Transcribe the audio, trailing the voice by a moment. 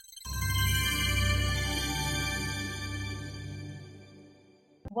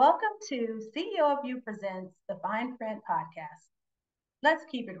Welcome to CEO of You Presents the Fine Print Podcast. Let's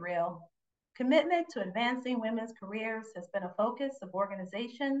keep it real. Commitment to advancing women's careers has been a focus of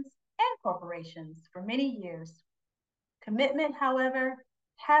organizations and corporations for many years. Commitment, however,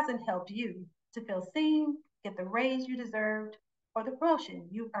 hasn't helped you to feel seen, get the raise you deserved, or the promotion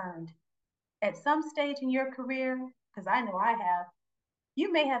you earned. At some stage in your career, because I know I have,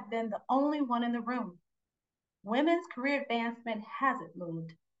 you may have been the only one in the room. Women's career advancement hasn't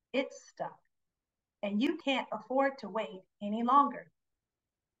moved. It's stuck. And you can't afford to wait any longer.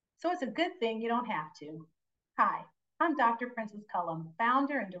 So it's a good thing you don't have to. Hi, I'm Dr. Princess Cullum,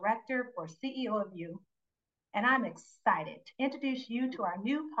 founder and director for CEO of You, and I'm excited to introduce you to our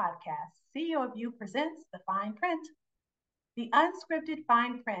new podcast, CEO of You Presents the Fine Print. The unscripted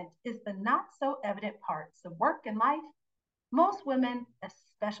fine print is the not so evident parts of work and life most women,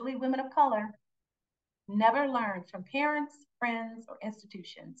 especially women of color, never learned from parents, friends, or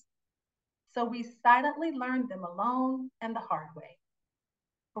institutions. So we silently learned them alone and the hard way.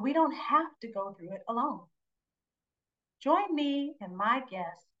 But we don't have to go through it alone. Join me and my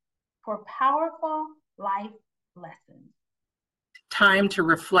guests for powerful life lessons. Time to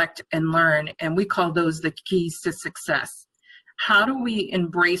reflect and learn, and we call those the keys to success. How do we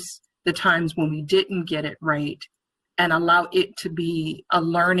embrace the times when we didn't get it right and allow it to be a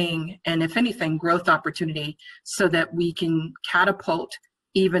learning and, if anything, growth opportunity so that we can catapult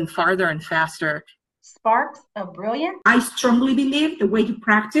even farther and faster? Sparks of brilliance. I strongly believe the way you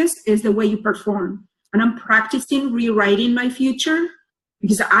practice is the way you perform. And I'm practicing rewriting my future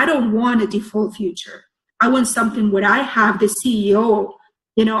because I don't want a default future. I want something where I have the CEO,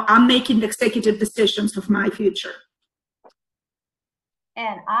 I'm making the executive decisions of my future.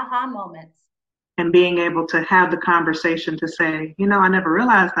 And aha moments. And being able to have the conversation to say, I never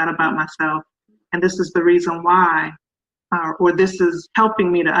realized that about myself. And this is the reason why, or this is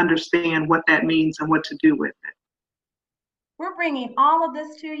helping me to understand what that means and what to do with it. We're bringing all of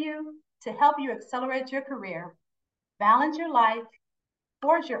this to you to help you accelerate your career, balance your life,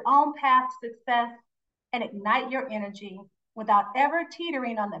 forge your own path to success, and ignite your energy without ever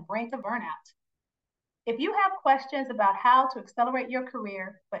teetering on the brink of burnout. If you have questions about how to accelerate your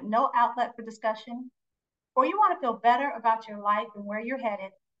career, but no outlet for discussion, or you want to feel better about your life and where you're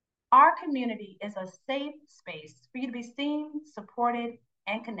headed, our community is a safe space for you to be seen, supported,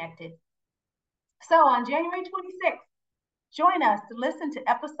 and connected. So on January 26th, join us to listen to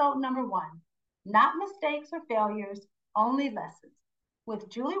episode number 1, Not Mistakes or Failures, Only Lessons, with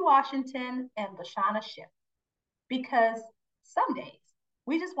Julie Washington and Lashana Shipp. Because some days,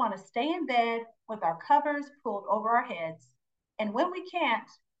 we just want to stay in bed with our covers pulled over our heads. And when we can't,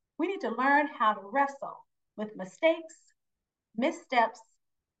 we need to learn how to wrestle with mistakes, missteps,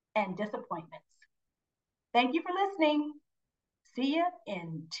 and disappointments. Thank you for listening. See you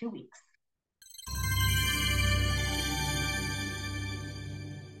in 2 weeks.